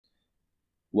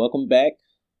Welcome back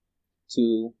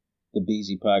to the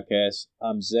BZ Podcast.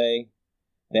 I'm Zay.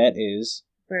 That is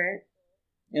Britt.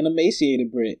 an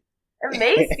emaciated Brit.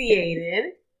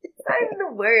 Emaciated? It's not even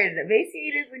the word.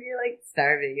 Emaciated is when you're like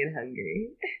starving and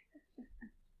hungry.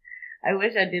 I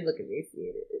wish I did look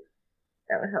emaciated.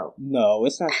 That would help. No,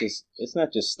 it's not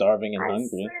just starving and I hungry.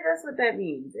 swear that's what that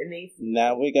means. Emaciated.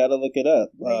 Now we gotta look it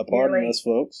up. Like Pardon us,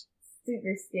 folks.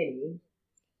 Super skinny.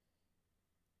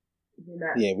 You're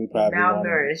not We probably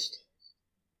malnourished.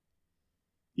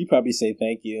 You probably say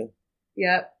thank you.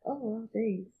 Yep. Oh, well,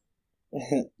 thanks.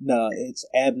 No, it's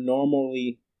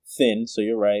abnormally thin, so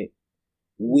you're right.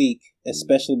 Weak,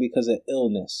 especially because of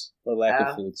illness or lack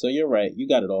of food. So you're right. You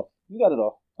got it off.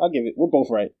 I'll give it. We're both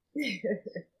right.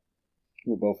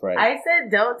 We're both right. I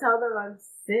said don't tell them I'm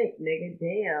sick, nigga.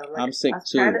 Damn. I'm sick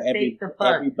too.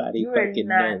 Everybody fucking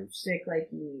knows. Sick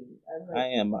like me. I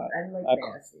am. I'm like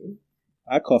nasty.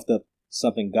 I coughed up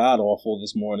something god awful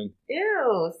this morning.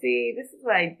 Ew, see, this is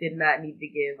what I did not need to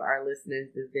give our listeners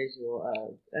the visual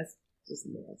of. That's just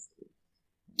nasty.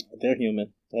 They're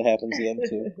human. That happens to them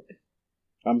too.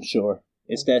 I'm sure.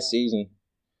 It's that season.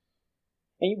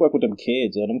 And you work with them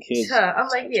kids, or them kids. I'm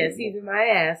like, yeah, season my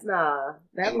ass. Nah,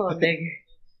 that little nigga.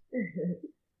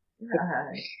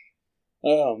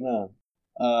 Oh, man.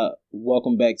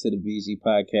 Welcome back to the BZ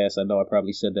Podcast. I know I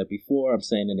probably said that before. I'm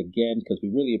saying it again because we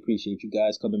really appreciate you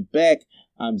guys coming back.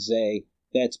 I'm Zay.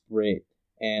 That's Britt.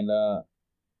 And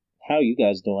how are you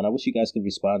guys doing? I wish you guys could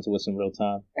respond to us in real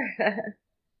time.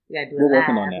 We're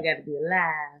working on that. We got to do it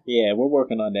live. Yeah, we're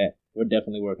working on that. We're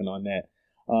definitely working on that.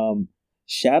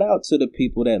 Shout out to the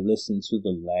people that listened to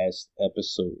the last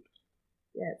episode.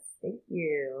 Yes, thank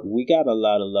you. We got a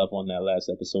lot of love on that last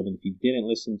episode, and if you didn't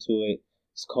listen to it,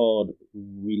 it's called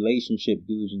Relationship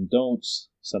Do's and Don'ts,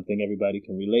 something everybody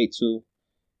can relate to,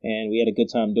 and we had a good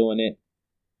time doing it.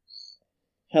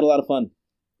 Had a lot of fun.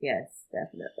 Yes,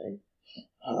 definitely.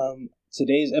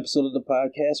 Today's episode of the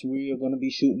podcast, we are going to be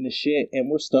shooting the shit, and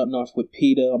we're starting off with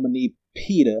Peter. I'm going to need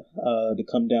Peter to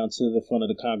come down to the front of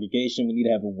the congregation. We need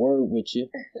to have a word with you.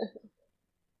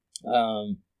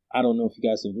 I don't know if you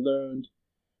guys have learned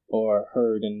or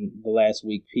heard in the last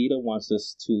week, Peter wants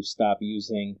us to stop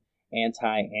using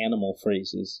anti-animal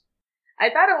phrases. I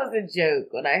thought it was a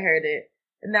joke when I heard it.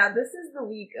 Now, this is the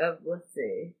week of, let's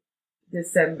see,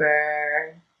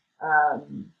 December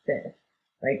 5th,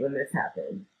 like when this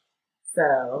happened.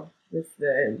 So,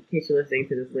 in case you're listening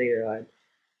to this later on,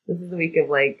 this is the week of,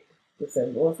 like,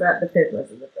 December. Well, it's not the 5th,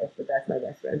 wasn't the 5th, but that's my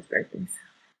best friend's birthday. So,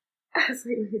 I was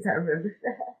waiting to remember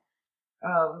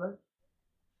that.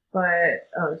 But,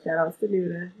 shout outs to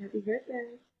Nuda. Happy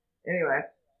birthday. Anyway.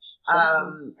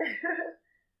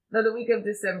 No, the week of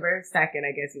December 2nd,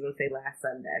 I guess you would say last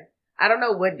Sunday. I don't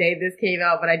know what day this came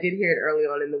out, but I did hear it early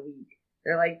on in the week.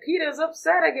 They're like, Peter's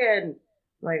upset again.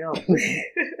 I'm like, oh.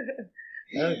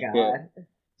 Oh, God. Yeah.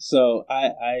 So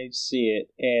I see it,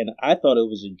 and I thought it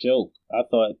was a joke. I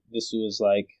thought this was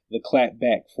like the clap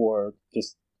back for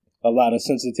just a lot of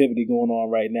sensitivity going on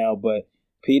right now, but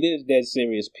Peter is dead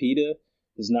serious. Peter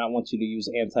does not want you to use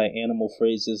anti-animal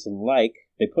phrases like,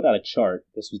 they put out a chart.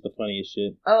 This was the funniest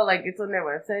shit. Oh, like it's on their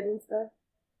website and stuff?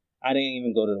 I didn't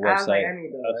even go to the website. I was like, I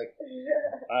need to look.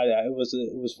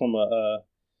 It was from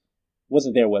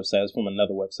wasn't their website, it was from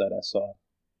another website I saw.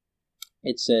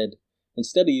 It said,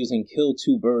 instead of using kill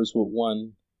two birds with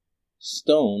one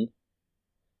stone,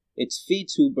 it's feed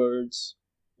two birds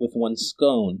with one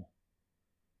scone.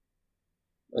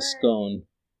 A scone.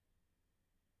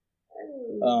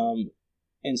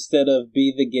 Instead of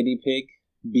be the guinea pig,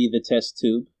 be the test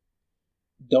tube.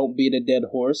 Don't beat a dead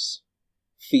horse,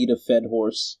 feed a fed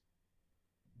horse.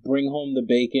 Bring home the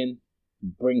bacon,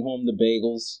 bring home the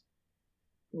bagels.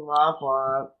 Womp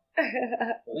womp.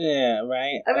 Yeah,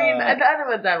 right? I mean, at the other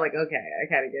ones, I'm like, okay, I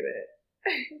kind of get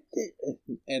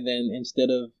it. And then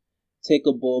instead of take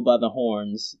a bull by the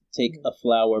horns, take a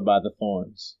flower by the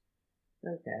thorns.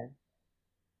 Okay.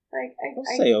 Like,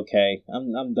 I'll say okay.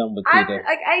 I'm done with Peter.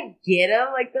 I get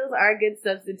them. Like, those are good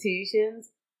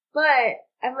substitutions. But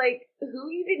I'm like, who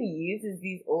even uses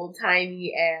these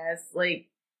old-timey ass, like,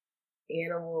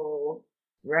 animal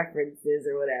references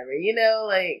or whatever? You know,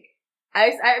 like,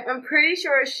 I'm pretty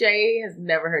sure Shay has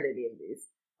never heard any of these.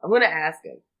 I'm going to ask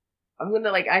him.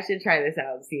 I should try this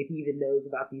out and see if he even knows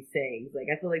about these sayings. Like,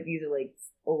 I feel like these are, like,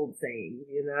 old sayings,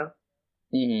 you know?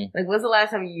 Mm-hmm. Like, when's the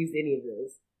last time you used any of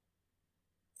those?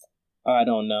 I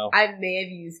don't know. I may have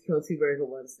used kill two birds with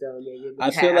one stone. Maybe I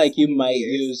feel like you might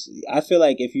use. I feel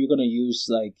like if you're gonna use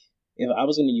if I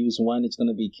was gonna use one, it's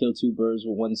gonna be kill two birds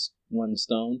with one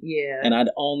stone. Yeah. And I'd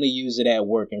only use it at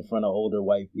work in front of older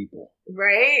white people.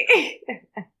 Right.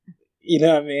 You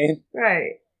know what I mean?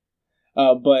 Right.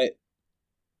 But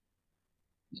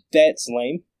that's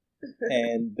lame,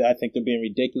 and I think they're being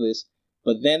ridiculous.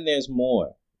 But then there's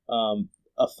more.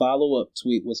 A follow-up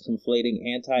tweet was conflating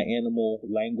anti-animal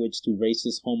language to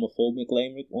racist, homophobic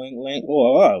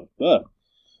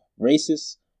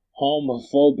racist,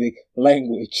 homophobic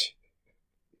language.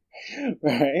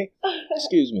 Right?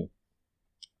 Excuse me.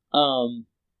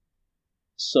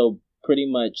 So pretty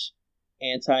much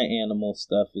anti-animal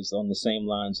stuff is on the same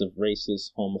lines of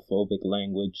racist, homophobic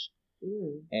language.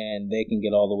 And they can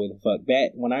get all the way the fuck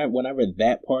back. When I read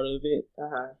that part of it,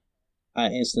 I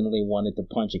instantly wanted to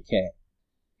punch a cat.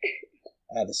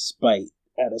 Out of spite.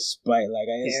 Like,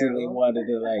 I instantly wanted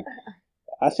to, like,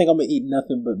 I think I'm going to eat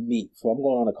nothing but meat. So I'm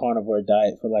going on a carnivore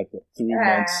diet for, like, 3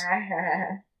 months.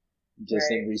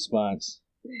 Just in response.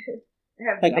 I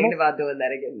haven't been thinking about doing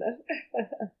that again, though.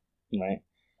 Right.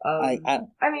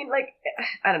 I mean, like,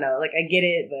 I don't know. Like, I get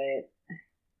it, but...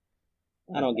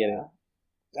 I don't get it.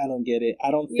 I don't get it.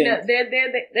 I don't think... You know,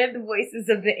 they're the voices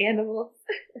of the animals.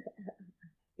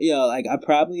 Yeah, like, I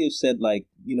probably have said, like,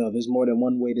 you know, there's more than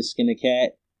one way to skin a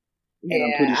cat. And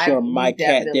I'm pretty sure my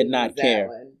cat did not care.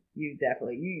 You used that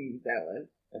one.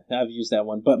 I've used that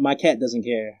one. But my cat doesn't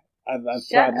care. I've probably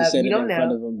said it in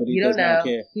front of him, but he does not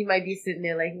care. He might be sitting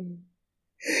there like...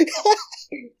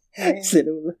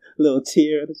 Sitting with a little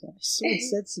tear on his eye. So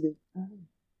insensitive.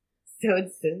 So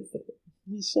insensitive.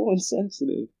 He's so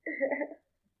insensitive.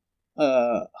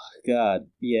 God,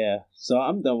 yeah. So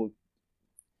I'm done with...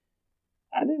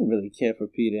 I didn't really care for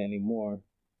PETA anymore.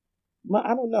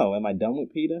 I don't know. Am I done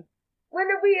with PETA? When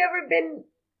have we ever been...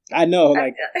 I know,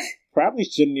 like, probably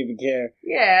shouldn't even care.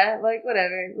 Yeah, like,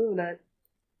 whatever. Moving on.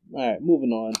 Alright,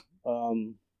 moving on.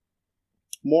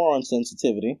 More on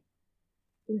sensitivity.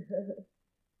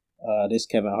 This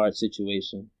Kevin Hart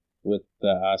situation with the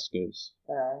Oscars.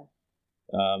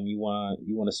 You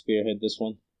want to spearhead this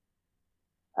one?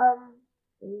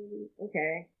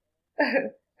 Okay.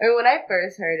 Or when I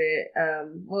first heard it,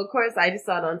 well, of course, I just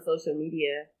saw it on social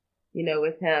media, you know,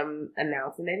 with him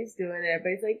announcing that he's doing it.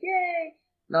 Everybody's like, yay!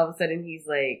 And all of a sudden, he's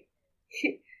like,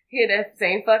 he had that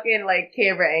same fucking, like,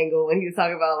 camera angle when he was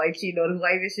talking about, like, cheating on his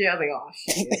wife and shit. I was like, oh,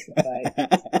 shit.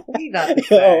 What are you about to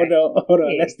say? Hold on.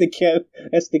 Yeah.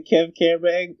 That's the Kev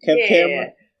camera.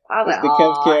 Camera. I was that's like, the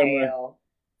Kev camera. Hell.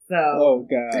 So, oh,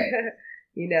 God.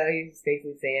 You know, he's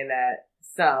basically saying that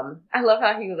some. I love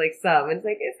how he was like, some. And it's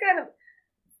like, it's kind of,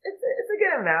 it's a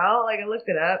good amount. Like, I looked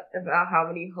it up about how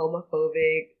many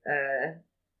homophobic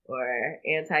or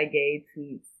anti-gay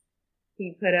tweets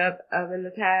he put up in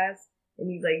the past. And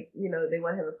he's like, you know, they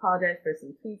want him to apologize for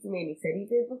some tweets he made. He said he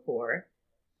did before.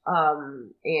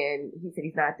 And he said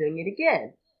he's not doing it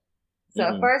again. So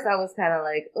at first I was kind of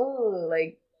like, oh,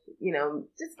 like, you know,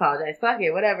 just apologize. Fuck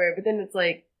it, whatever. But then it's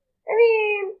like, I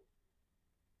mean,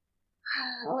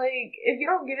 like, if you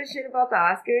don't give a shit about the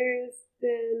Oscars,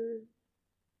 then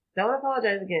don't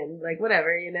apologize again. Like,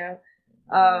 whatever, you know?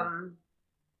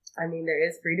 I mean, there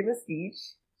is freedom of speech,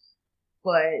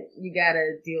 but you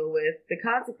gotta deal with the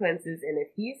consequences. And if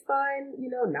he's fine, you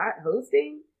know, not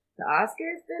hosting the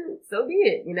Oscars, then so be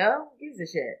it, you know? Who gives a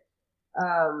shit?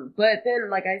 But then,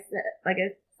 like I said, like I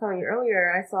was telling you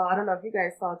earlier, I don't know if you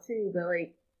guys saw too, but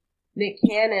like, Nick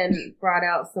Cannon brought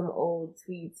out some old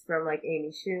tweets from like Amy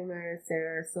Schumer,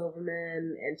 Sarah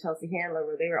Silverman, and Chelsea Handler,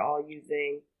 where they were all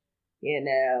using, you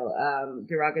know,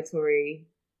 derogatory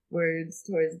words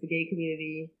towards the gay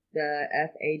community, the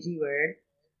FAG word.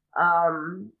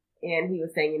 And he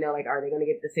was saying, you know, like, are they going to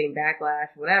get the same backlash,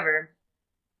 whatever.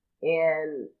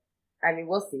 And I mean,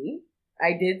 we'll see.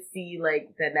 I did see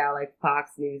like that now, like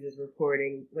Fox News is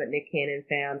reporting what Nick Cannon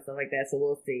found, stuff like that. So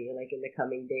we'll see, like, in the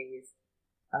coming days,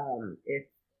 if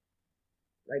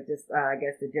like just I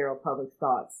guess the general public's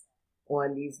thoughts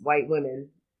on these white women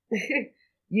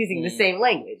using the same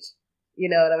language. You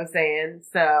know what I'm saying?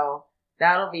 So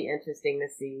that'll be interesting to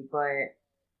see. But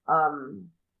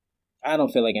I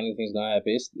don't feel like anything's gonna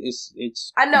happen.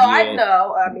 It's. I know.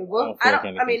 I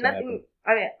mean, nothing.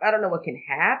 I don't know what can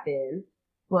happen,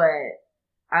 but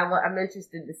I'm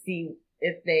interested to see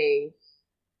if they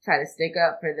try to stick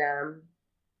up for them,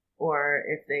 or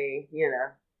if they, you know,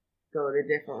 go a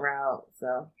different route.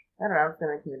 So I don't know. I'm just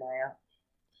gonna keep an eye out.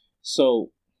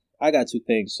 So I got two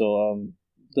things. So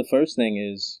the first thing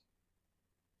is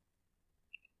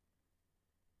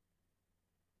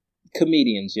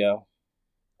comedians, yo.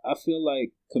 I feel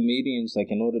like comedians, like,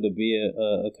 in order to be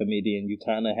a comedian, you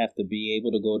kind of have to be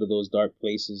able to go to those dark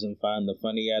places and find the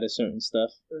funny out of certain stuff.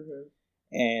 Mm-hmm.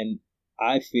 And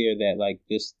I fear that, like,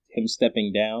 him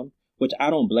stepping down, which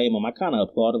I don't blame him. I kind of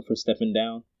applaud him for stepping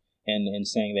down and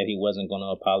saying that he wasn't going to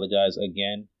apologize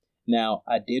again. Now,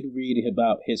 I did read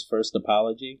about his first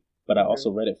apology, but I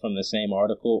also read it from the same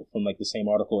article,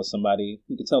 as somebody.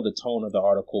 You could tell the tone of the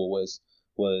article was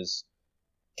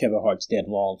Kevin Hart's dead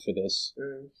wrong for this,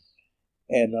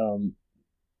 and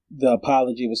the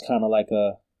apology was kind of like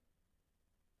a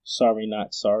sorry,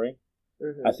 not sorry.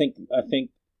 I think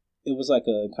it was like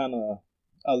a kind of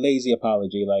a lazy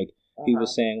apology. Like he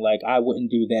was saying, like, I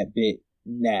wouldn't do that bit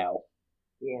now.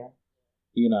 Yeah.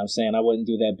 You know what I'm saying? I wouldn't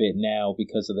do that bit now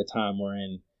because of the time we're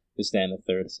in, this, that, and the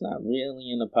third. It's not really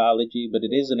an apology, but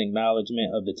it is an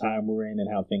acknowledgement of the time we're in and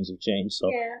how things have changed. So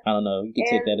I don't know. You can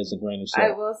take that as a grain of salt.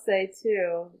 I will say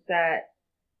too that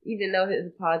even though his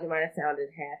apology might have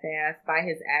sounded half-assed, by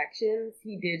his actions,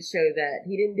 he did show that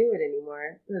he didn't do it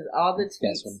anymore. Because all the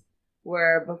tweets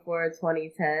were before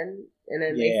 2010, and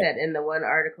then they said in the one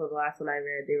article, the last one I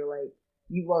read, they were like,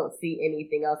 you won't see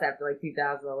anything else after like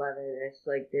 2011, and it's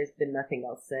like there's been nothing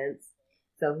else since.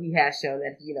 So he has shown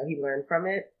that, you know, he learned from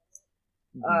it.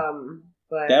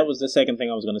 But that was the second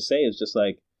thing I was going to say, is just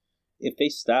like, if they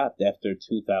stopped after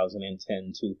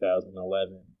 2010,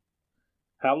 2011,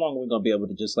 how long are we going to be able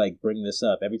to just like bring this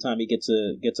up? Every time he gets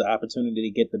an opportunity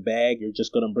to get the bag, you're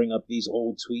just going to bring up these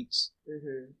old tweets.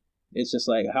 It's just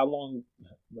like, how long,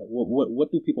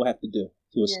 what do people have to do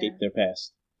to escape their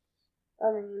past? I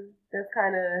mean, that's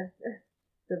kind of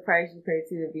the price you pay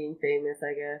to being famous,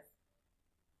 I guess.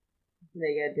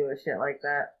 They gotta do a shit like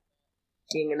that.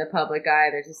 Being in the public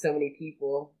eye, there's just so many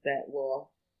people that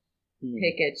will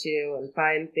pick at you and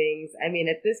find things. I mean,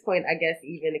 at this point, I guess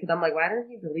even, because I'm like, why don't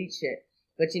you delete shit?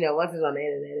 But, you know, once it's on the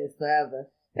internet, it's forever.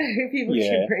 People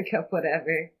can bring up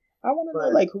whatever. I want to know,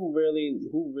 like, who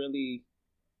really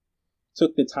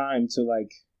took the time to,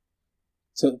 like,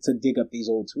 to dig up these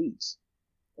old tweets.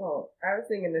 Well, I was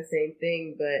thinking the same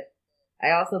thing, but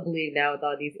I also believe now with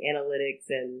all these analytics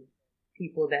and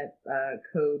people that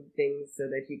code things so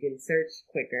that you can search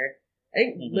quicker, I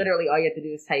think literally all you have to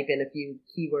do is type in a few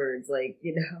keywords like,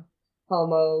 you know,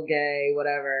 homo, gay,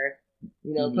 whatever,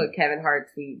 you know, put Kevin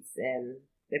Hart tweets, and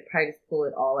they probably just pull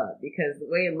it all up, because the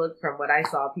way it looked from what I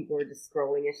saw, people were just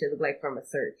scrolling and shit looked like from a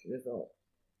search result.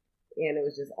 And it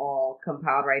was just all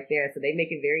compiled right there. So they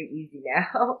make it very easy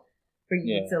now for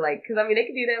you to, like, because I mean, they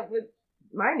could do that with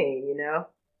my name, you know?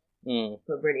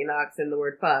 Put Brittany Knox in the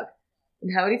word fuck.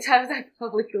 And how many times I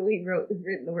publicly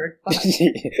written the word fuck?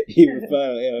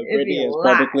 Brittany has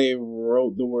publicly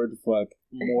wrote the word fuck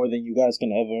more than you guys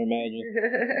can ever imagine.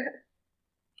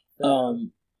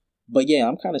 But yeah,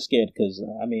 I'm kind of scared because,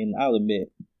 I mean, I'll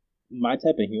admit, my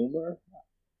type of humor,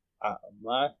 I'll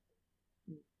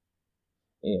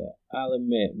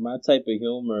admit, my type of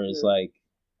humor is like,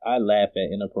 I laugh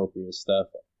at inappropriate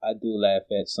stuff. I do laugh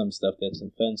at some stuff that's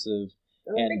offensive.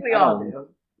 I think we all do.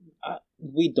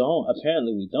 We don't.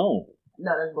 Apparently, we don't.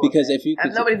 No, that's bullshit. Because if you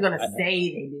could, nobody's gonna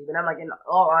say they do, but I'm like, in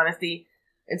all honesty,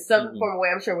 in some form of way,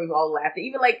 I'm sure we've all laughed at.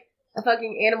 Even like a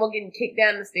fucking animal getting kicked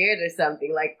down the stairs or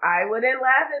something. Like, I wouldn't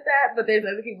laugh at that, but there's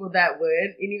other people that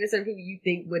would, and even some people you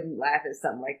think wouldn't laugh at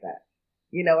something like that.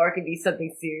 You know, or it could be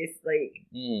something serious, like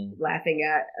laughing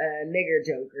at a nigger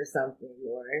joke or something,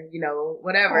 or, you know,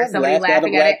 whatever. Somebody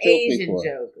laughing at an Asian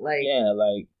joke. Like, yeah,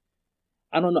 like,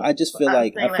 I don't know. I just feel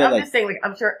I'm just saying,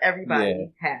 I'm sure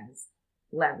everybody has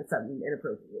laughed at something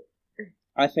inappropriate.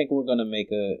 I think we're gonna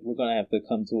have to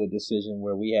come to a decision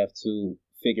where we have to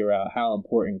figure out how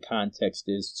important context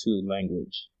is to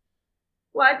language.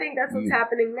 Well, I think that's what's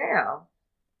happening now.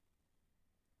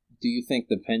 Do you think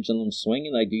the pendulum's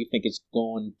swinging? Like, do you think it's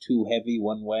going too heavy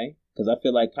one way? Because I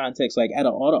feel like context, like, out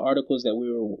of all the articles that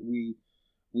we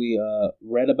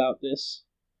read about this,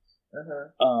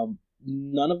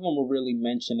 none of them were really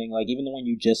mentioning, like, even the one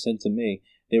you just sent to me,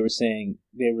 they were saying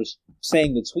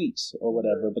the tweets or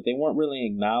whatever, but they weren't really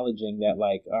acknowledging that,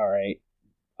 like, all right,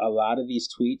 a lot of these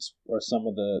tweets are some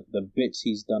of the bits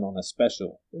he's done on a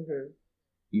special.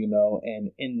 You know,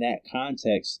 and in that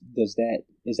context, is that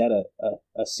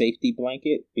a safety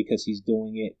blanket because he's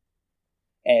doing it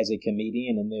as a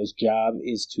comedian and his job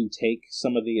is to take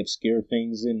some of the obscure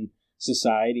things in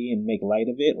society and make light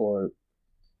of it or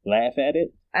laugh at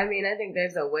it? I mean, I think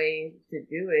there's a way to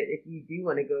do it if you do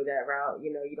want to go that route.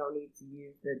 You know, you don't need to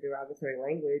use the derogatory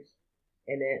language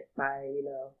in it by, you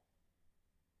know,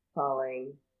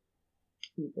 calling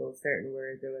people certain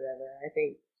words or whatever. I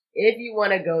think if you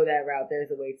want to go that route,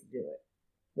 there's a way to do it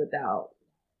without,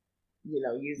 you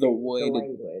know, using the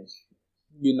language.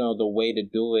 You know, the way to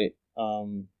do it,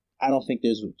 I don't think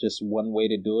there's just one way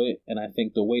to do it. And I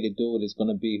think the way to do it is going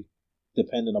to be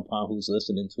dependent upon who's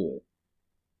listening to it.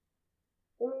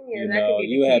 Yeah, that could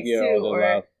be the case too.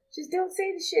 Or just don't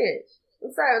say the shit.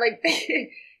 I'm sorry, like,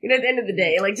 you know, at the end of the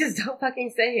day, like, just don't fucking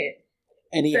say it.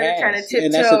 And instead of trying to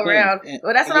tiptoe around.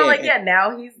 Well, that's what I'm like,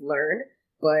 now he's learned.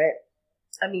 But,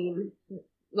 I mean,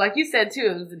 like you said, too,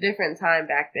 it was a different time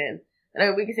back then. And I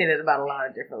mean, we can say that about a lot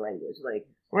of different language. Like,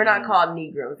 we're not called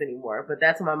Negroes anymore, but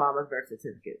that's on my mama's birth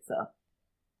certificate, so.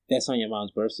 That's on your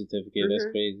mom's birth certificate. That's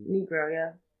crazy. Negro,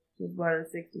 yeah. She was born in the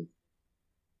 60s.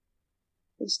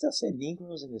 They still said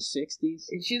Negroes in the 60s?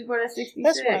 She was born in 66.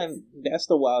 That's why, that's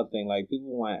the wild thing. Like,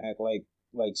 people want to act like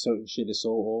certain shit is so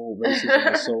old.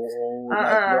 Racism is so old.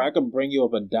 Like, bro, I can bring you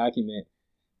up a document.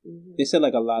 They said,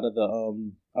 like, a lot of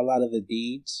the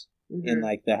deeds in,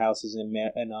 like, the houses in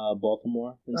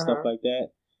Baltimore and stuff like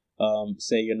that.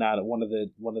 Say you're not one of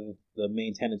the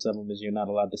main tenets of them is you're not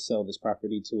allowed to sell this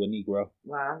property to a Negro.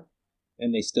 Wow.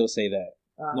 And they still say that.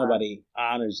 Nobody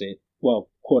honors it.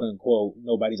 Well, quote unquote,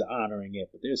 nobody's honoring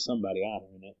it, but there's somebody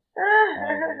honoring it.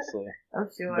 Obviously. I'm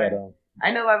sure. But,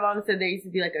 I know my mom said there used to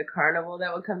be like a carnival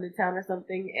that would come to town or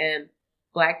something, and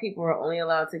black people were only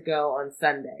allowed to go on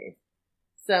Sundays.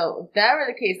 So if that were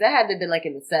the case, that had to have been like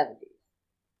in the 70s.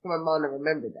 For my mom to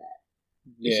remember that.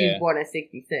 Yeah. She was born in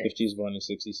 66. If she's born in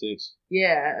 66.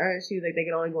 Yeah, or she was like, they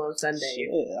could only go on Sunday. Shit,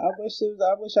 I wish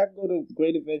I could go to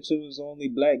Great Adventure. It was only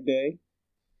Black Day.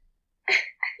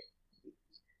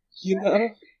 You know?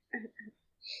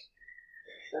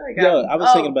 Yo, I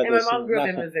was thinking about and this. My mom grew up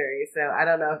in Missouri, so I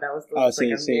don't know if that was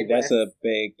see, that's a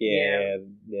big, yeah.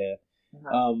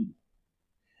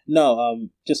 No,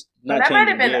 just not changing gears. That might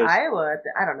have been Iowa.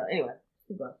 I don't know. Anyway,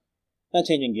 not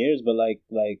changing gears, but like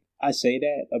I say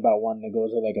that about wanting to go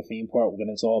to like a theme park when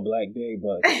it's all Black Day,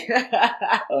 but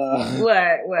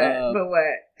what?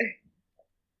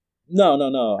 No.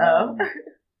 Oh.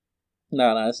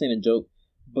 No, that's ain't a joke.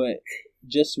 But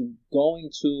just going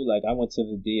to, like, I went to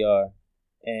the DR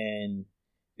and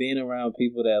being around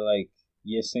people that, like,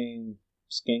 your same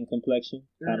skin complexion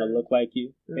kind of look like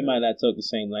you. They might not talk the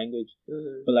same language,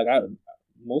 but, like,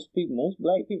 most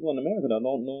black people in America don't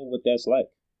know what that's like.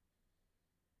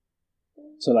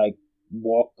 To, like,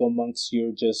 walk amongst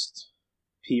your just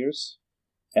peers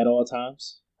at all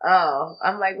times. Oh,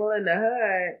 I'm like, well, in the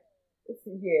hood.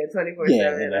 Yeah, 24/7.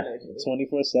 Yeah,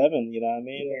 24/7. You know what I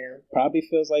mean? Yeah. Probably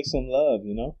feels like some love.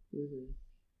 You know.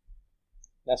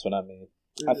 That's what I mean.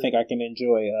 I think I can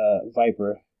enjoy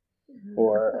Viper,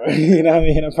 or you know what I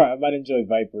mean. I might enjoy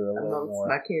Viper a little more.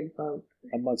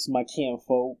 Amongst my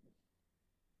kinfolk.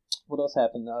 What else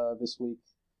happened this week?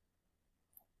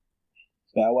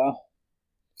 Bow Wow.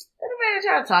 Everybody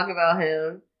trying to talk about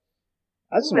him.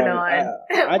 I just want to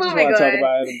talk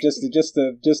about him just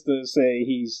to say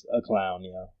he's a clown,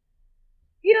 you know.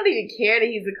 He don't even care that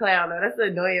he's a clown, though. That's the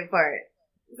annoying part.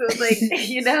 So it's like,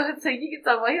 you know, it's like you can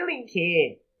talk about, he don't even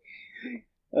care.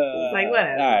 It's like,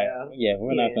 whatever. All right. Yeah,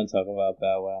 we're not going to talk about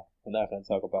Bow Wow.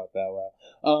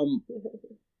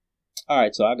 All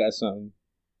right, so I got something.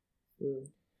 Do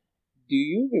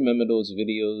you remember those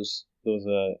videos? Those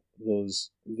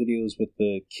videos with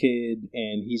the kid,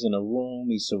 and he's in a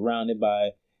room, he's surrounded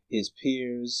by his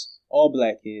peers, all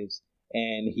black kids,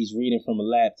 and he's reading from a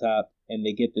laptop, and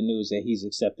they get the news that he's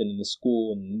accepted in the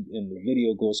school, and the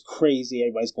video goes crazy,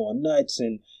 everybody's going nuts,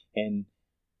 and it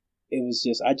was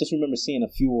just, I just remember seeing a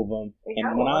few of them,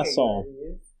 and when I saw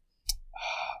them,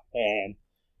 man,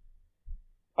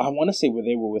 I want to say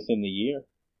they were within the year.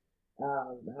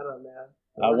 I don't know.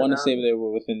 I want to say they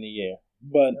were within the year.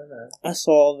 But I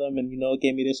saw them, and, you know, it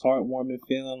gave me this heartwarming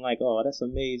feeling like, oh, that's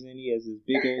amazing. He has this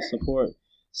big old support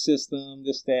system,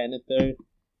 this, that, and the third.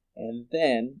 And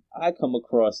then I come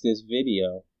across this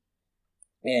video,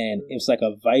 and it's like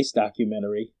a Vice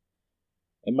documentary.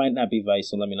 It might not be Vice,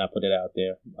 so let me not put it out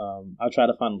there. I'll try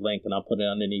to find a link, and I'll put it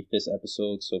underneath this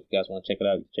episode, so if you guys want to check it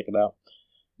out, check it out.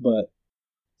 But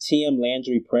T.M.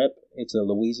 Landry Prep, it's a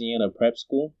Louisiana prep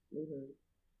school.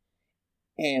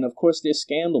 And, of course, there's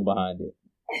scandal behind it,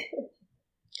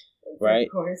 right?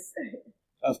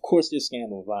 Of course there's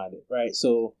scandal behind it, right?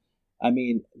 So, I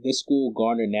mean, this school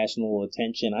garnered national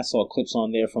attention. I saw clips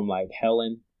on there from, like,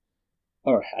 Ellen.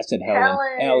 I said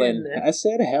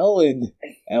Ellen.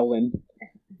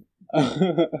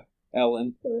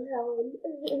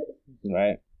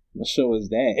 Right? What show is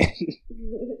that?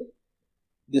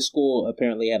 This school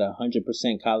apparently had a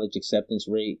 100% college acceptance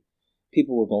rate.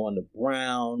 People were going to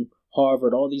Brown,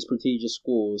 Harvard, all these prestigious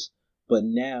schools. But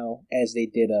now, as they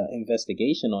did an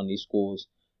investigation on these schools,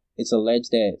 it's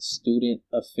alleged that student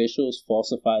officials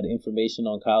falsified information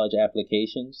on college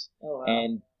applications. Oh,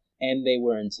 wow. And they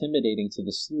were intimidating to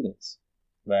the students,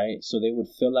 right? So they would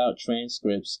fill out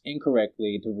transcripts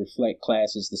incorrectly to reflect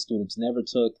classes the students never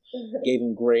took, gave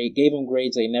them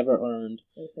grades they never earned.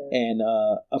 Okay. And,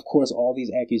 of course, all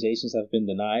these accusations have been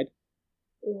denied.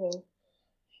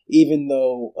 Even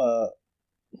though,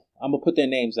 I'm going to put their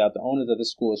names out. The owners of the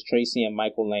school is Tracy and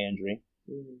Michael Landry.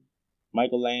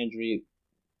 Michael Landry,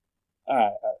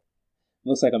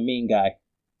 looks like a mean guy.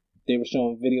 They were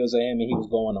showing videos of him and he was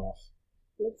going off.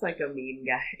 Looks like a mean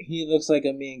guy. He looks like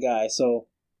a mean guy. So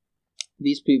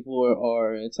these people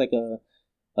are it's like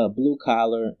a blue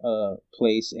collar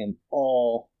place, and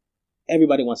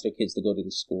everybody wants their kids to go to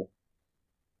this school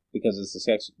because of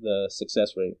the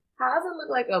success rate. How does it look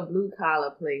like a blue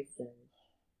collar place then?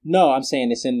 No, I'm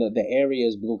saying it's in the area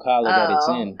is blue collar that it's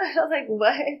in. I was like,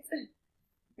 what?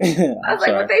 I was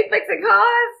like, what, they fixing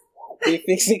cars? They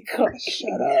fixing cars.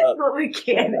 Shut up. Little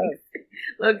mechanics.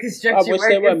 Little construction I wish workers.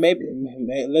 they were. Maybe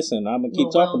listen, I'm gonna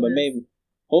keep talking, but maybe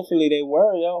hopefully they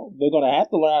were, yo. They're gonna have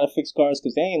to learn how to fix cars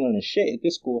because they ain't learning shit at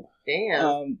this school.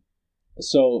 Damn.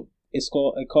 So it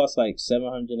costs like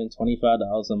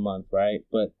 $725 a month, right?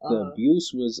 But the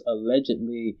abuse was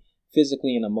allegedly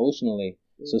physically and emotionally.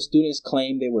 So students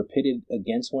claim they were pitted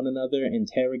against one another,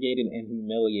 interrogated, and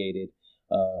humiliated.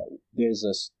 There's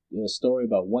a story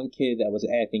about one kid that was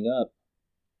acting up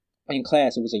in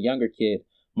class. It was a younger kid,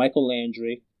 Michael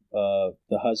Landry,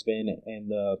 the husband and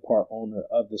the part owner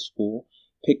of the school,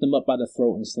 picked him up by the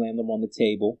throat and slammed him on the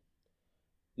table.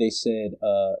 They said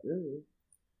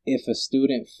if a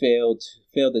student failed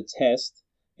a test,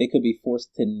 they could be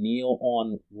forced to kneel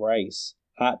on rice,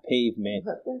 hot pavement,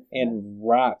 and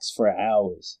rocks for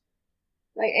hours.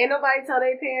 Like, ain't nobody tell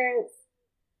their parents?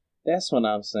 That's what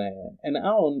I'm saying. And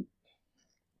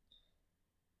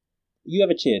you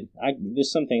have a kid.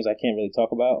 There's some things I can't really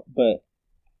talk about, but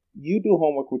you do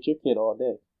homework with your kid all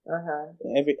day.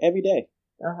 Every day.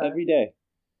 Every day.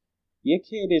 Your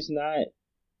kid is not,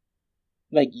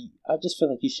 like, I just feel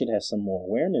like you should have some more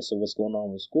awareness of what's going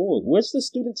on with school. Where's the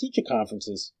student-teacher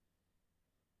conferences?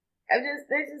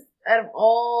 They're just, out of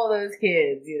all those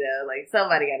kids, like,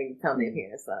 somebody got to tell their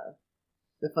parents stuff.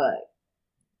 The fuck?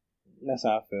 That's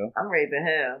how I feel. I'm ready to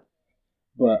hell.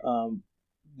 But,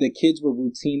 the kids were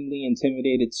routinely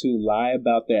intimidated to lie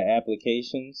on their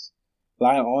applications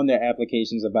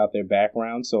about their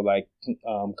background. So, like,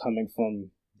 coming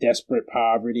from desperate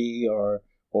poverty or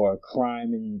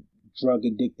crime and drug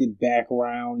addicted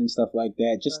background and stuff like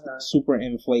that, just super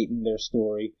inflating their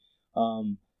story.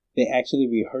 They actually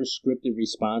rehearsed scripted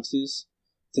responses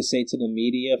to say to the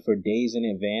media for days in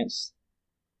advance.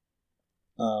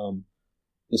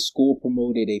 The school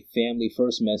promoted a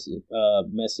family-first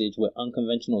message with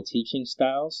unconventional teaching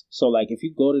styles. So, like, if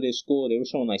you go to this school, they were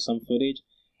showing, like, some footage.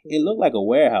 It looked like a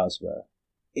warehouse, bro.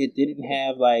 It didn't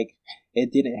have, like,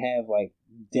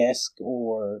 desk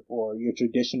or your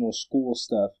traditional school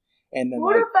stuff. And then,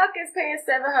 who the fuck is paying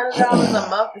 $700 a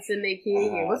month to send their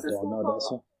kid here? What's this school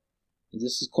called?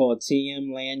 This is called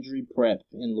T.M. Landry Prep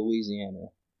in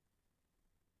Louisiana.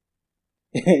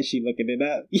 She looking it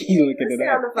up. You looking it up.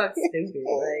 Sound the fuck stupid,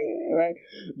 like. Right?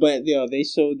 But they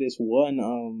showed this one.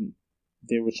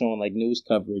 They were showing like news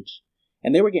coverage,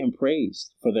 and they were getting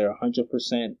praised for their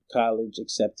 100% college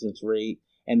acceptance rate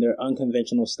and their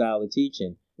unconventional style of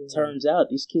teaching. Mm-hmm. Turns out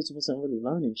these kids wasn't really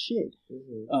learning shit.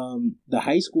 Mm-hmm. The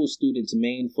high school students'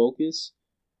 main focus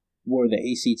were the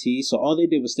ACTs, so all they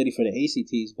did was study for the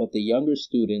ACTs. But the younger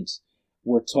students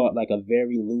were taught like a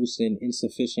very loose and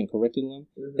insufficient curriculum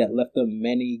that left them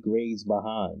many grades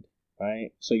behind,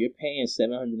 right? So you're paying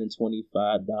 $725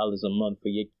 a month for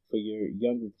your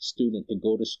younger student to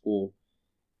go to school,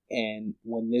 and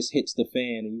when this hits the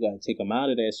fan and you got to take them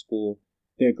out of that school,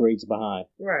 their grades behind.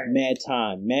 Right. Mad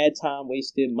time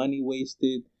wasted, money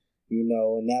wasted, and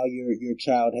now your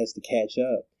child has to catch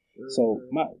up. Mm-hmm. So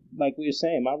like we were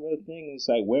saying, my real thing is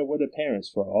like, where were the parents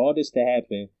for all this to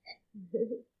happen?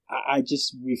 I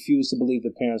just refuse to believe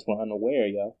the parents were unaware,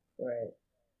 yo. Right.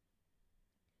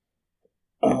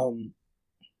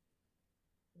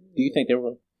 Do you think they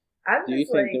were? Is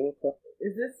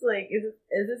this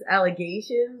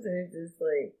allegations or is this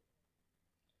like?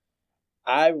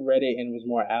 I read it and it was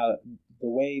more the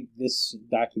way this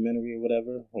documentary or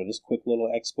whatever, or this quick little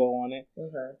expo on it.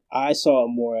 Okay. I saw it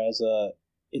more as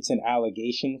it's an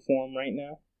allegation form right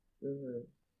now. Mm-hmm.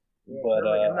 Yeah, but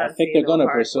I think they're gonna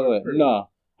pursue it. No.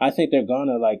 I think they're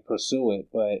gonna pursue it,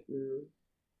 but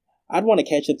I'd want to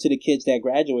catch up to the kids that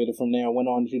graduated from there and went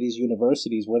on to these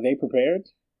universities. Were they prepared?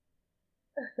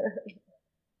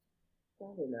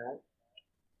 Probably not.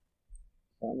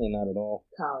 Probably not at all.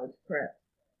 College prep.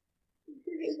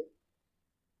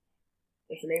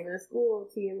 What's the name of the school?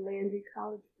 T.M. Landry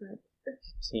College Prep.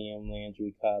 T.M.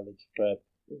 Landry College Prep.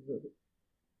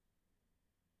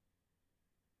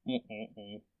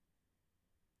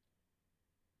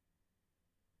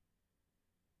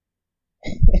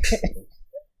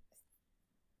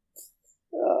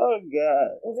 Oh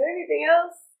God! Was there anything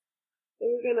else that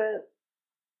we're gonna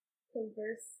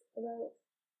converse about?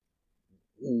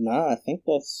 Nah, I think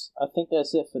that's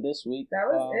it for this week. That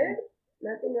was it?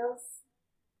 Nothing else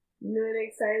new and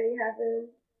exciting happened?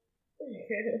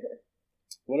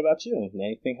 What about you?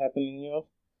 Anything happening in your...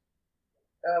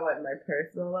 Oh, what, my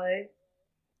personal life?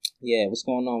 Yeah, what's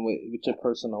going on with your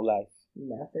personal life?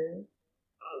 Nothing.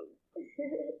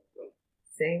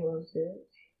 Same old shit.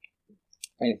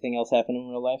 Anything else happening in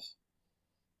real life?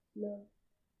 No.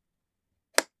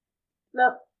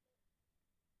 Nope.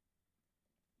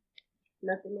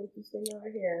 Nothing interesting over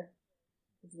here.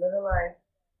 Just living life.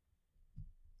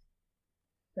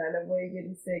 Trying to avoid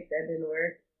getting sick. That didn't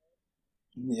work.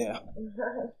 Yeah.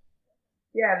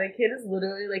 Yeah, the kid is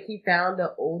literally like he found an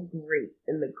old grate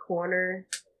in the corner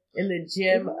in the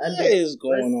gym. What is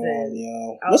going on,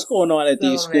 yo? What's going on at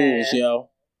these schools, yo?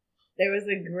 There was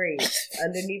a grate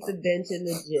underneath the bench in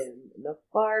the gym in the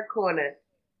far corner.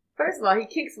 First of all, he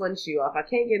kicks one shoe off. I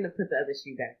can't get him to put the other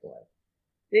shoe back on.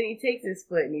 Then he takes his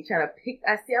foot and he's trying to pick.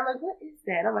 I'm like, what is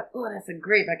that? I'm like, oh, that's a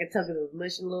grape. I can tell because it was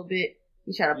mushing a little bit.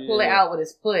 He's trying to pull it out with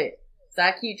his foot. So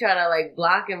I keep trying to like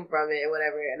block him from it or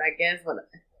whatever. And I guess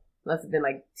must have been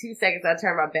like 2 seconds I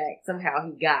turned my back. Somehow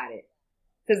he got it.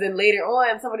 Because then later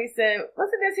on, somebody said,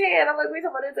 what's in his hand? I'm like, wait,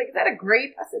 somebody's like, is that a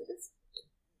grape? I said,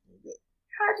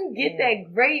 how'd you get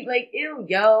that grape? Like, ew,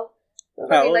 yo. So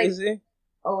how old is he?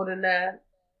 Old enough.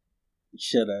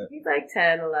 Shut up. He's like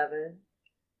 10, 11.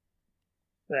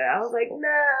 But I was like,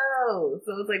 no.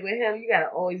 So it's like with him, you gotta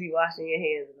always be washing your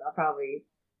hands. And I probably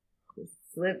just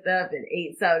slipped up and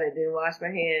ate something and didn't wash my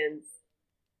hands.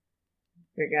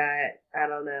 Forgot. I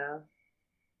don't know.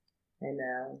 I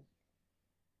know.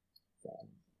 So.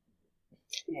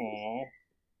 Aww.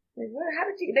 Like, what? How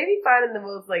did you? They be finding the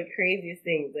most like craziest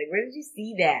things. Like, where did you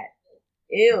see that?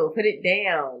 Ew! Put it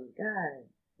down. God.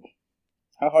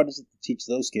 How hard is it to teach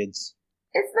those kids?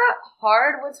 It's not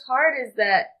hard. What's hard is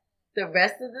that the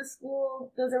rest of the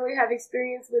school doesn't really have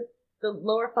experience with the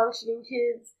lower functioning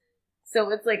kids. So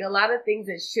it's like a lot of things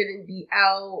that shouldn't be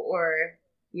out, or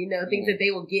things that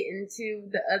they will get into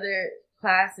the other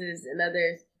classes and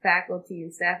other faculty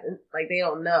and staff, and like they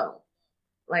don't know.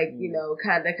 Like,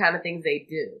 the kind of things they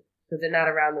do, because they're not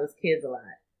around those kids a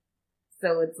lot.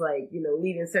 So it's like,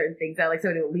 leaving certain things out, like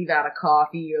somebody will leave out a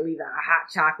coffee or leave out a hot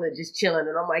chocolate just chilling.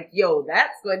 And I'm like, yo,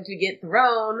 that's going to get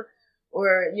thrown.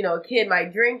 Or, a kid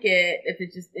might drink it if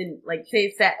it's just in, like, say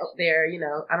it's sat up there,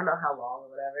 I don't know how long or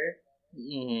whatever.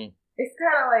 Mm-hmm. It's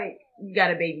kind of like, you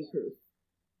got a baby proof.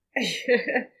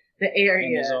 The area.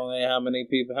 And there's only how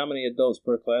many adults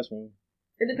per classroom?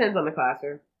 It depends on the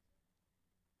classroom.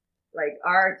 Like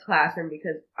our classroom,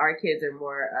 because our kids are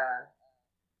more,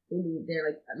 they're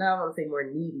like, I don't want to say more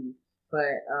needy,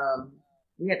 but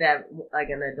we have to have like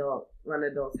one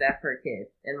adult staff per kid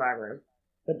in my room.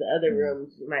 But the other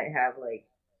rooms might have like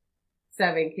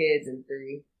 7 kids and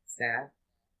 3 staff.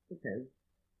 Depends.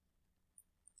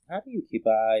 How do you keep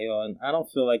an eye on? I don't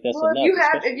feel like that's enough.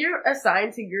 If if you're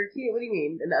assigned to your kid, what do you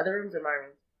mean? In the other rooms or my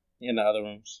room? In the other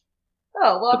rooms.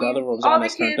 Oh well, the other rooms all the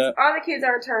kids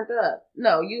aren't turned up.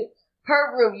 No,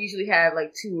 per room usually have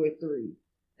like 2 or 3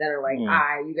 that are like,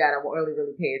 you gotta really,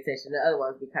 really pay attention. The other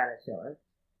ones be kind of chilling.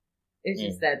 It's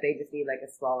just that they just need like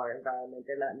a smaller environment.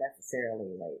 They're not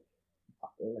necessarily like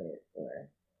lit or,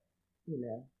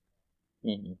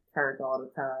 turned all the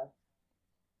time.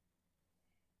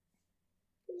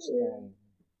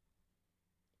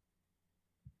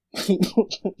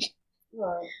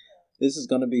 Well, this is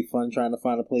gonna be fun trying to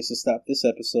find a place to stop this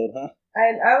episode, huh?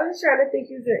 And I was trying to think,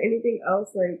 is there anything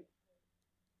else like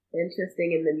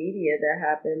interesting in the media that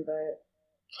happened? But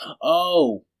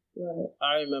what?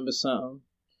 I remember something.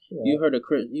 What? You heard of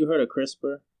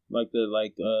CRISPR, like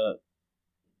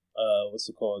what's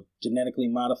it called? Genetically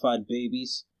modified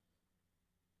babies,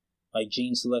 like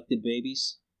gene selected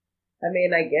babies. I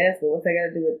mean, I guess, but what's that got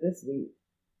to do with this week?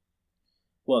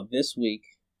 Well, this week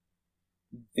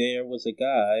there was a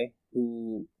guy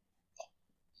who,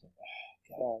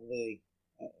 golly,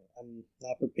 I'm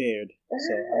not prepared,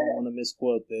 so I don't want to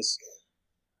misquote this.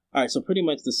 All right, so pretty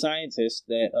much the scientist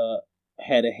that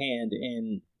had a hand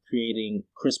in creating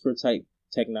CRISPR type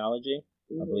technology,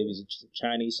 I believe he's a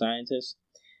Chinese scientist.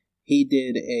 He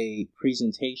did a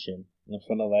presentation in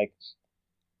front of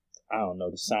I don't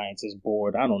know, the scientist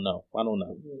board. I don't know.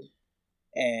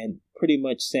 And pretty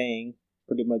much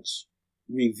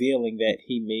revealing that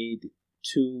he made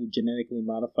 2 genetically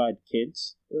modified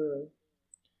kids.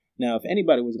 Now, if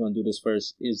anybody was going to do this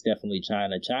first, it's definitely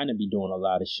China. China be doing a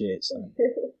lot of shit. So.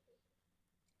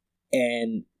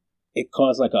 And it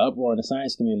caused like an uproar in the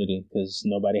science community because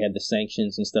nobody had the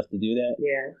sanctions and stuff to do that.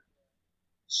 Yeah.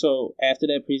 So after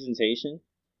that presentation,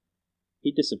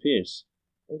 he disappears.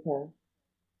 Okay.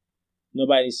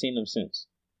 Nobody's seen him since.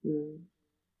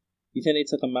 You think they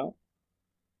took him out?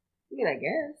 I mean, I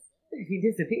guess. If he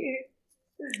disappeared.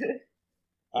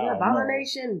 I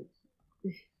Abomination.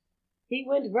 He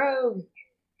went rogue.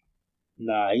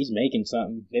 Nah, he's making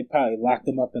something. They probably locked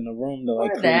him up in a room to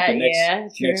like create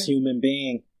the next human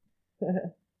being.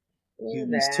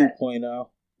 Humans 2.0.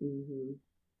 Mm-hmm.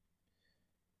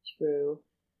 True.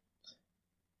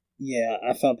 Yeah,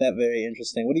 I found that very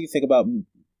interesting. What do you think about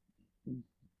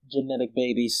genetic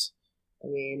babies? I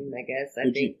mean, I guess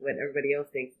I think what everybody else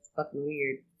thinks is fucking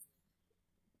weird.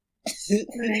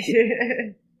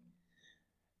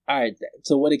 All right.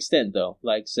 To what extent, though?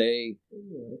 Like, say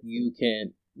you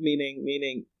can,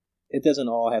 meaning, it doesn't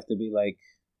all have to be like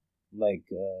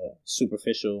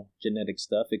superficial genetic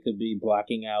stuff. It could be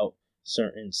blocking out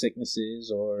certain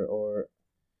sicknesses or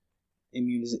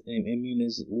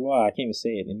well, I can't even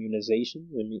say it. Immunization,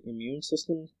 immune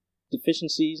system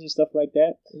deficiencies and stuff like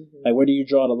that. Mm-hmm. Like, where do you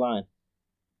draw the line?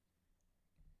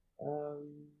 I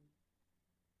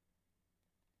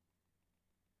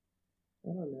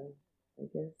don't know.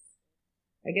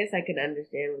 I guess I could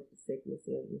understand with the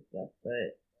sicknesses and stuff,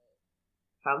 but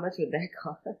how much would that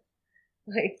cost?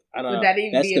 Like, would that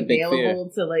even be available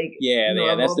to like? Yeah,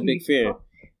 that's the big fear.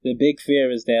 The big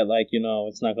fear is that, like,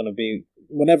 it's not going to be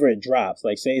whenever it drops.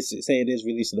 Like, say it is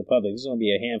released to the public, there's going to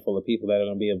be a handful of people that are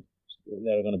going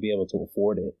to be able to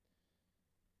afford it.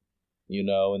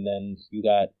 And then you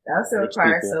got that also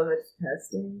requires so much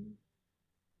testing.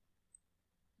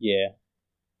 Yeah.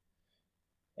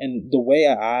 And the way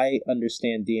I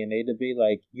understand DNA to be,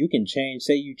 like, you can change.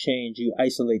 Say you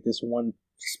isolate this one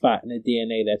spot in the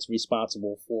DNA that's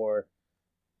responsible for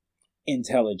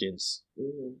intelligence.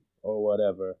 Mm-hmm. Or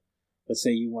whatever. Let's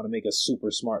say you want to make a super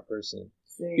smart person.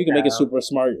 You can make a super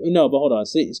smart... No, but hold on.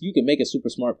 You can make a super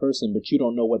smart person, but you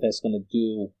don't know what that's going to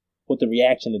do, what the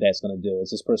reaction to that's going to do. Is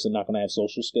this person not going to have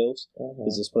social skills? Uh-huh.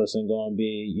 Is this person going to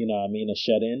be, a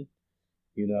shut-in?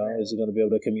 Right. Is it going to be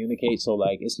able to communicate? So,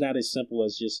 like, it's not as simple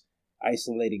as just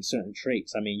isolating certain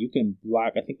traits. I mean, you can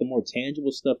block... I think the more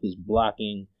tangible stuff is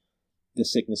blocking the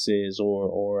sicknesses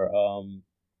or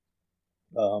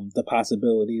the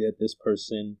possibility that this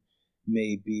person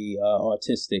may be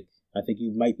autistic. I think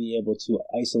you might be able to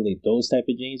isolate those type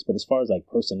of genes, but as far as like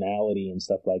personality and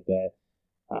stuff like that,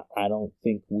 I don't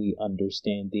think we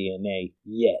understand DNA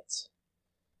yet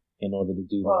in order to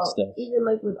do that stuff. Even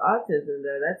like with autism,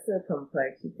 though, that's so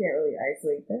complex. You can't really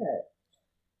isolate that.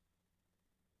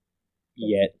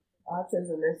 Yet.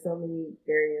 Autism, there's so many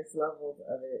various levels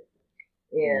of it.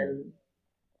 And,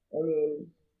 I mean,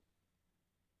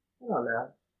 I don't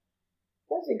know.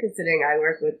 Especially considering I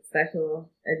work with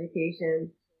special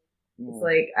education. It's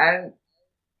like, I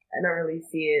don't really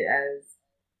see it as,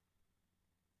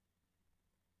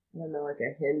 I don't know, like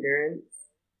a hindrance.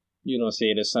 You don't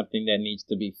see it as something that needs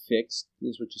to be fixed,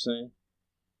 is what you're saying?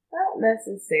 Not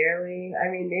necessarily. I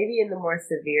mean, maybe in the more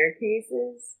severe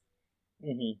cases.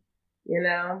 Mm-hmm.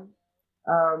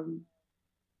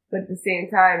 But at the same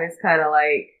time, it's kind of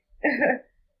like,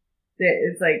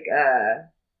 it's like,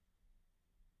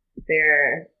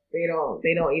 they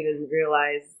don't even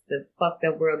realize the fucked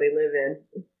up world they live in.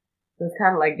 So it's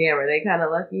kind of like, damn, are they kind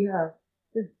of lucky, huh?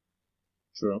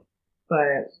 True.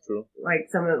 But true. Like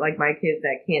some of my kids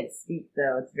that can't speak,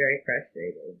 though, it's very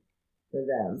frustrating for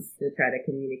them to try to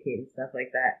communicate and stuff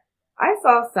like that. I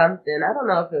saw something, I don't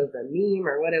know if it was a meme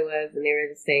or what it was, and they were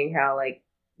just saying how, like,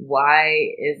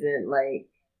 why isn't, like,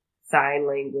 sign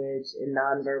language and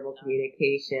nonverbal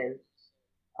communication,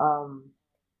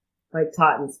 like,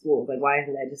 taught in schools? Like, why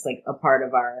isn't that just, like, a part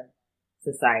of our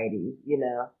society,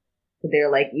 But they're,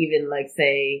 like, even, like,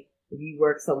 say, if you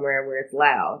work somewhere where it's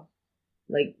loud,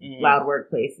 like, loud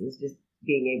workplaces, just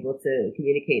being able to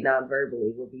communicate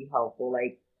nonverbally would be helpful.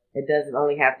 Like, it doesn't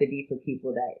only have to be for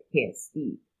people that can't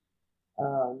speak.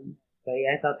 But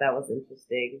yeah, I thought that was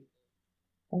interesting.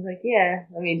 I was like, yeah,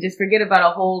 I mean, just forget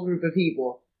about a whole group of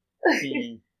people. I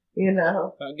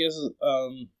guess,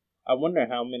 I wonder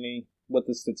what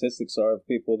the statistics are of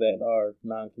people that are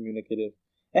non-communicative.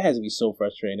 That has to be so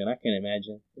frustrating. I can't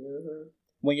imagine. Mm-hmm.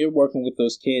 When you're working with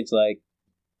those kids, like,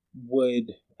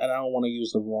 and I don't want to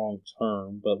use the wrong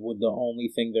term, but would the only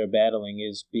thing they're battling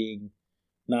is being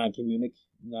how do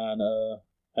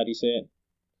you say it?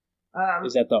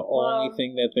 Is that the only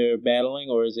thing that they're battling,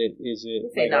 or is it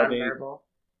like nonverbal?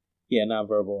 Yeah,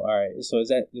 nonverbal. All right. So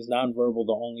is nonverbal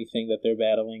the only thing that they're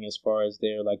battling as far as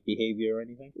their like behavior or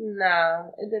anything?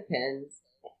 No, it depends.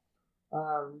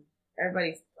 All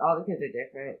the kids are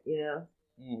different,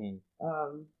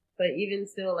 Mm-hmm. But even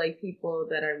still, like, people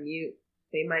that are mute,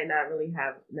 they might not really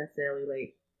have necessarily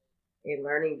like a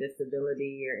learning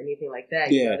disability or anything like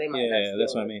that. Yeah, they might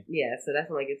that's what I mean. Yeah, so that's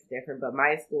when, like, it's different. But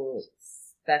my school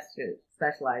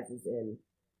specializes in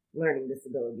learning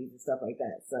disabilities and stuff like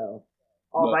that. So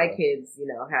all my kids,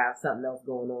 have something else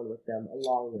going on with them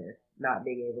along with not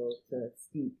being able to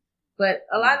speak. But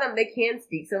a lot of them, they can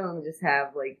speak. Some of them just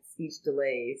have like speech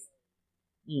delays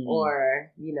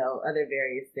or, other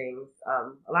various things.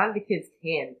 A lot of the kids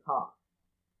can talk.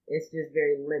 It's just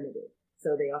very limited.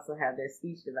 So they also have their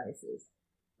speech devices.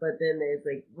 But then there's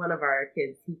like one of our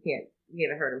kids, we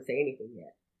haven't heard him say anything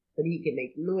yet, but he can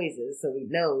make noises. So we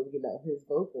know, his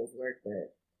vocals work,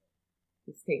 but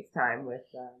this takes time with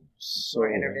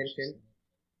more intervention.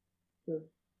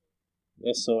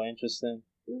 That's so interesting.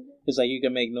 It's like you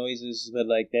can make noises, but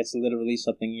like that's literally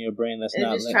something in your brain that's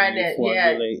not just letting you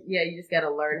formulate. Yeah, you just got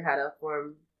to learn how to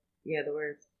form, the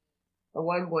words. Or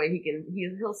one boy,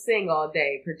 he'll sing all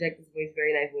day, project his voice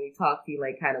very nice. When he talks, he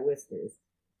like kind of whispers.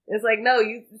 It's like, no,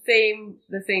 use the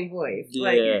same voice.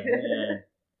 Yeah.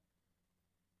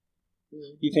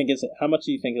 You think how much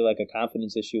do you think like a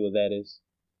confidence issue with that is?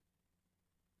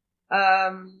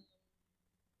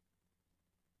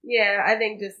 Yeah, I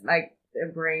think just like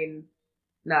their brain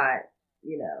not,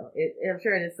 I'm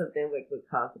sure it is something with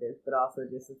confidence, but also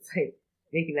just it's like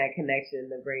making that connection in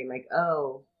the brain, like,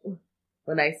 oh,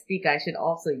 when I speak, I should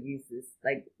also use this,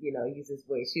 like, use his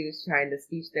voice.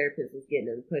 Speech therapist was getting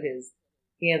him to put his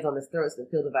hands on his throat to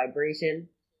feel the vibration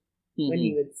when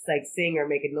he would like sing or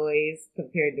make a noise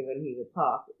compared to when he would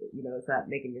talk. It's not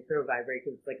making your throat vibrate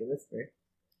because it's like a whisper.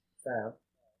 So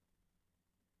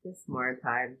just more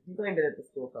time. He's only been at the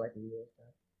school for like a year. So.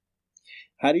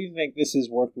 How do you think this has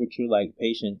worked with your like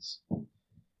patients?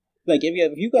 Like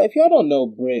if y'all don't know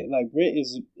Britt, like Britt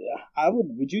is,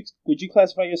 would you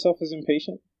classify yourself as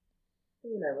impatient?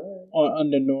 Never.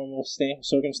 Under normal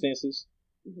circumstances?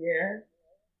 Yeah.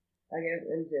 I guess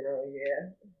in general,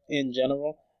 yeah. In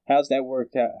general? How's that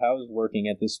worked out? How is working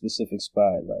at this specific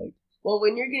spot like? Well,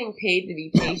 when you're getting paid to be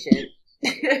patient.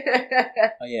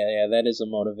 Oh yeah, that is a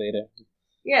motivator.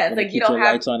 Yeah, it's like you don't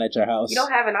have lights on at your house. You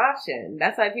don't have an option.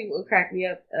 That's why people will crack me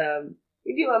up.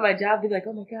 If you at my job, they're like,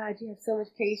 "Oh my God, you have so much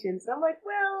patience." I'm like,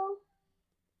 "Well,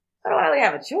 I don't really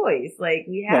have a choice. Like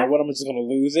we have. What am I just gonna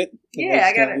lose it?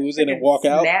 I gotta lose it and walk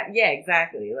out. Yeah,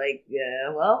 exactly. Like,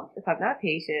 well, if I'm not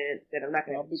patient, then I'm not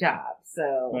gonna have a job.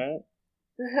 So,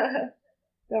 right.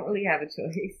 Don't really have a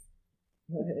choice.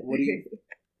 What do you?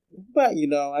 But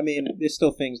I mean, there's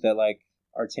still things that like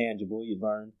are tangible. You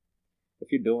learn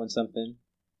if you're doing something.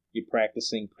 You're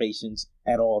practicing patience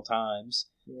at all times,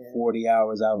 40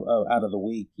 hours out of the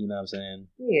week. You know what I'm saying?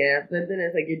 Yeah, but then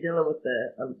it's like you're dealing with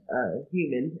a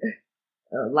human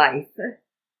life,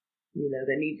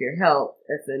 that needs your help.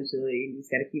 Essentially, you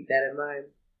just got to keep that in mind.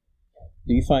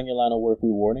 Do you find your line of work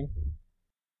rewarding?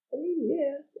 I mean,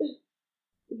 yeah,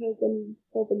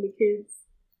 helping the kids,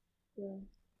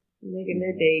 making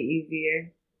their day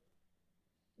easier.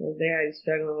 So they're already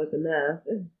struggling with enough.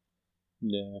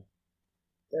 Yeah.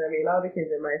 I mean, all the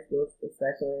kids in my school,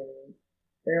 especially,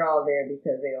 they're all there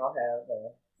because they all have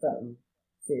something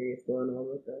serious going on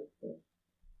with them. So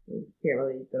they can't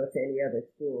really go to any other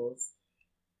schools.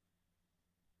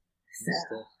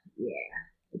 So, yeah,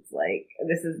 it's like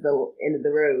this is the end of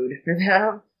the road for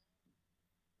them.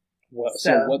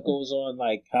 So what goes on?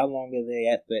 Like, how long are they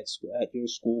at your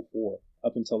school for?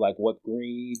 Up until like what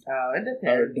grade? Oh, it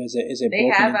depends. Or is it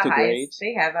broken into grades?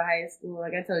 They have a high school.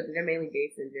 Like I told you, they're mainly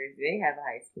based in Jersey. They have a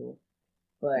high school,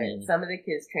 but some of the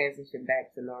kids transition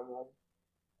back to normal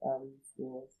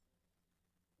schools,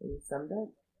 and some don't.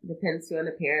 Depends on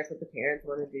the parents, what the parents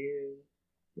want to do.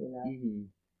 Mm-hmm.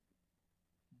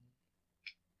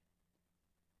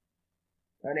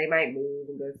 Or they might move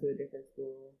and go to a different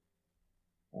school.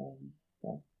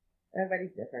 So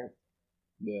everybody's different.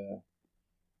 Yeah.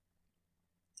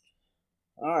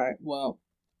 All right. Well,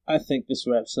 I think this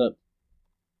wraps up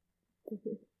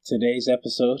today's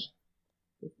episode.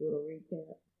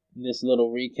 This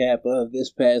little recap of this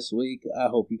past week. I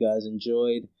hope you guys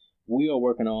enjoyed. We are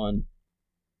working on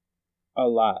a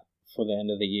lot for the end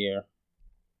of the year.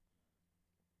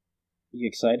 You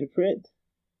excited for it?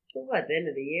 For what, the end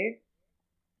of the year?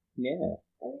 Yeah.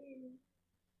 I mean,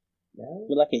 no.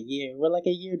 We're like a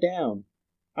year down.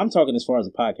 I'm talking as far as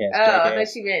a podcast. Oh, I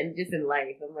thought you meant just in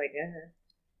life. I'm like,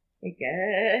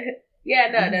 yeah,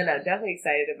 no. Definitely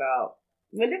excited about.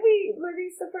 When did we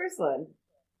release the first one?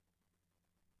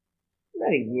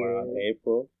 Not a year.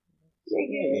 April.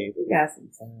 Yeah, we got some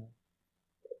time.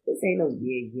 This ain't no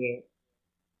year yet.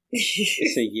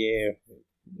 It's a year.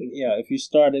 Yeah, if you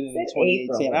started in 2018,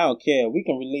 April. I don't care. We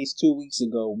can release 2 weeks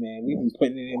ago, man. We've been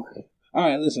putting it in. All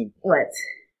right, listen. What?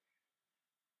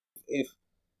 If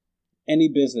any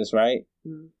business, right?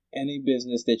 Mm-hmm. Any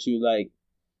business that you like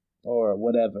or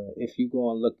whatever, if you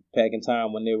go and look back in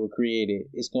time when they were created,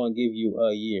 it's going to give you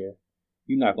a year.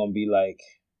 You're not going to be like,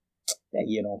 that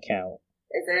year don't count.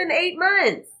 It's in 8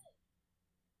 months.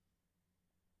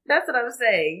 That's what I'm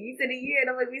saying. You said a year, and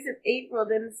I'm like, we said April,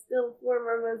 then it's still 4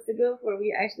 more months to go before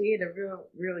we actually hit a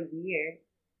real year.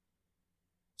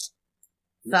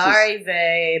 Sorry,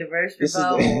 Zay, to burst your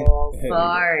bubble.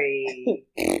 Sorry.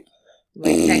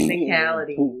 My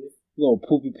technicalities. Little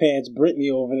poopy pants Brittany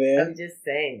over there. I'm just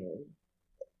saying.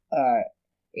 Alright.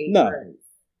 8 months.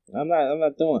 I'm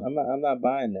not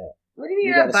buying that. What do you mean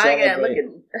you're not buying it?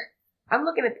 I'm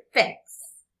looking at the facts.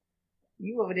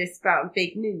 You over there spouting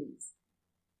fake news.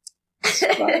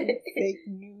 Spouting fake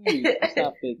news. It's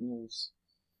not fake news.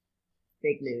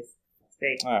 Fake news. It's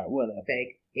fake. Alright, whatever.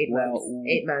 Fake. 8 months.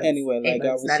 8 months. Anyway, like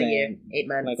I was not saying, a year. 8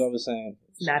 months. Like I was saying,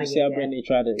 not you see how Brittany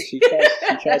she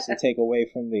tries to take away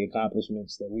from the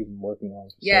accomplishments that we've been working on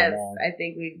for so long. Yes, I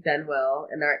think we've done well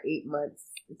in our 8 months.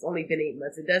 It's only been 8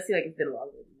 months. It does seem like it's been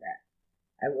longer than that.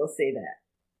 I will say that.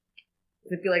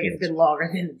 I feel like it's been longer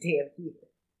than the damn year.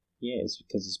 Yeah, it's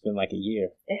because it's been like a year.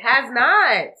 It has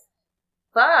not.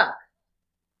 Fuck.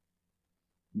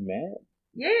 You mad?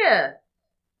 Yeah.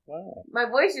 Why? My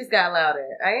voice just got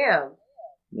louder. I am.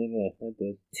 Yeah, that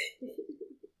did.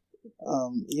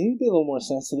 You need to be a little more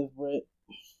sensitive, Britt.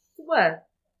 What?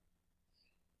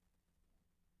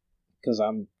 Because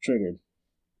I'm triggered.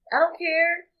 I don't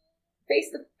care.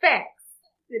 Face the facts.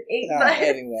 It's 8 months.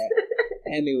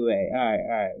 Anyway, all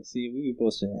right. See, we be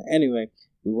bullshitting. Anyway,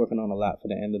 we're working on a lot for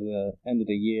the end of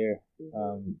the year.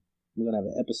 Mm-hmm. We're gonna have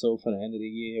an episode for the end of the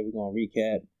year. We're gonna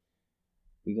recap.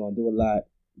 We're gonna do a lot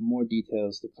more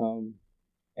details to come,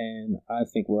 and I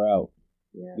think we're out.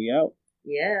 Yeah. We out?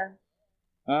 Yeah.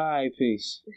 All right, peace.